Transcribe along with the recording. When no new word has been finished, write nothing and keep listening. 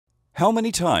How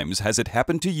many times has it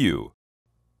happened to you?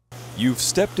 You've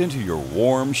stepped into your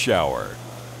warm shower,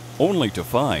 only to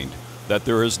find that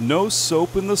there is no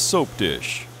soap in the soap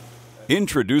dish.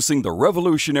 Introducing the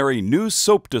revolutionary new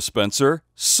soap dispenser,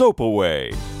 Soap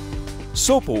Away.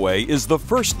 Soap Away is the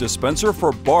first dispenser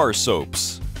for bar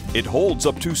soaps. It holds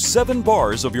up to 7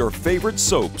 bars of your favorite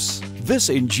soaps. This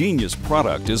ingenious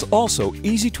product is also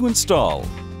easy to install.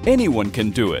 Anyone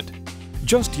can do it.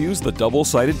 Just use the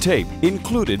double-sided tape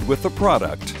included with the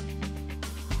product.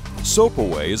 Soap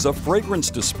Away is a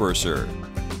fragrance disperser.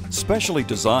 Specially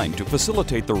designed to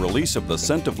facilitate the release of the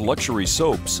scent of luxury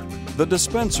soaps, the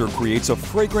dispenser creates a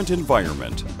fragrant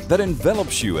environment that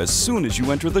envelops you as soon as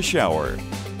you enter the shower.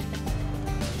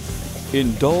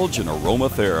 Indulge in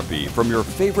aromatherapy from your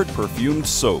favorite perfumed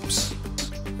soaps.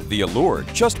 The allure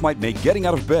just might make getting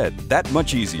out of bed that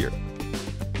much easier.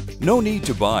 No need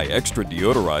to buy extra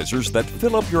deodorizers that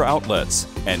fill up your outlets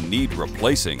and need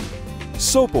replacing.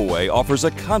 Soap Away offers a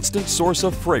constant source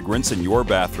of fragrance in your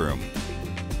bathroom.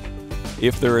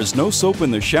 If there is no soap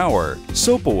in the shower,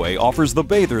 Soap Away offers the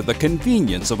bather the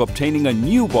convenience of obtaining a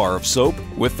new bar of soap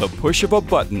with the push of a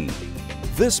button.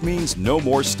 This means no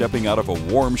more stepping out of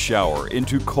a warm shower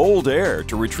into cold air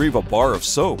to retrieve a bar of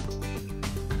soap.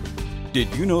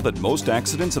 Did you know that most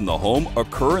accidents in the home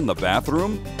occur in the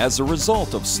bathroom as a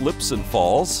result of slips and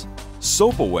falls?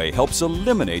 Soap Away helps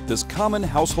eliminate this common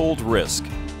household risk.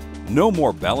 No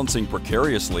more balancing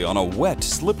precariously on a wet,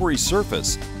 slippery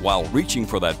surface while reaching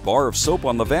for that bar of soap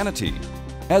on the vanity.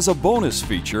 As a bonus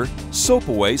feature, Soap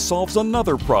Away solves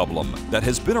another problem that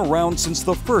has been around since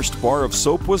the first bar of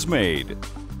soap was made.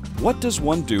 What does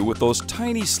one do with those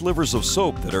tiny slivers of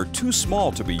soap that are too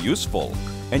small to be useful,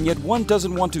 and yet one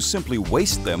doesn't want to simply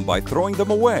waste them by throwing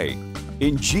them away?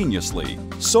 Ingeniously,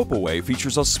 Soap Away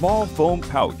features a small foam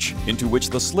pouch into which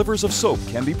the slivers of soap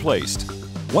can be placed.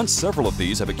 Once several of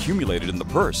these have accumulated in the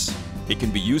purse, it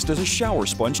can be used as a shower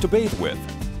sponge to bathe with.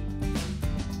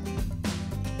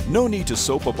 No need to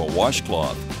soap up a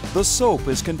washcloth. The soap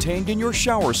is contained in your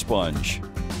shower sponge.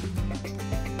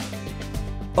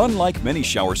 Unlike many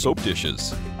shower soap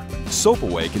dishes, Soap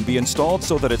Away can be installed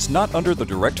so that it's not under the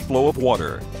direct flow of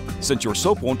water, since your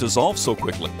soap won't dissolve so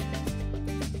quickly.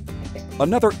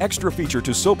 Another extra feature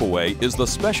to Soap Away is the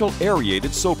special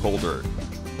aerated soap holder.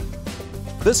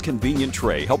 This convenient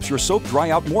tray helps your soap dry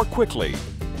out more quickly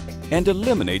and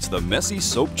eliminates the messy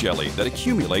soap jelly that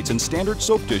accumulates in standard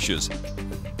soap dishes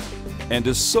and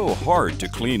is so hard to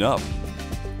clean up.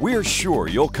 We're sure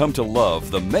you'll come to love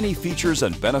the many features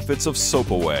and benefits of Soap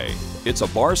Away. It's a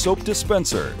bar soap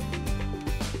dispenser.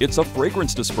 It's a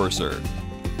fragrance disperser.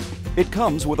 It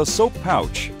comes with a soap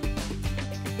pouch.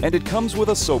 And it comes with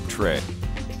a soap tray.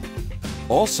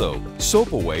 Also,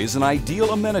 Soap Away is an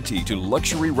ideal amenity to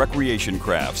luxury recreation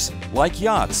crafts like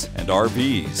yachts and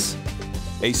RVs.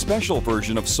 A special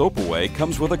version of Soap Away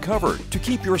comes with a cover to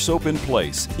keep your soap in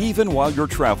place even while you're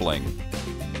traveling.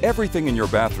 Everything in your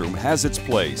bathroom has its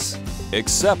place,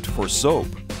 except for soap.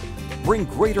 Bring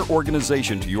greater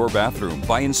organization to your bathroom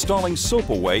by installing Soap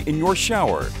Away in your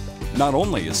shower. Not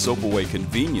only is Soap Away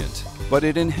convenient, but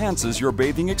it enhances your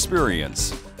bathing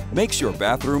experience, makes your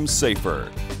bathroom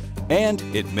safer, and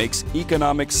it makes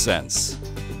economic sense.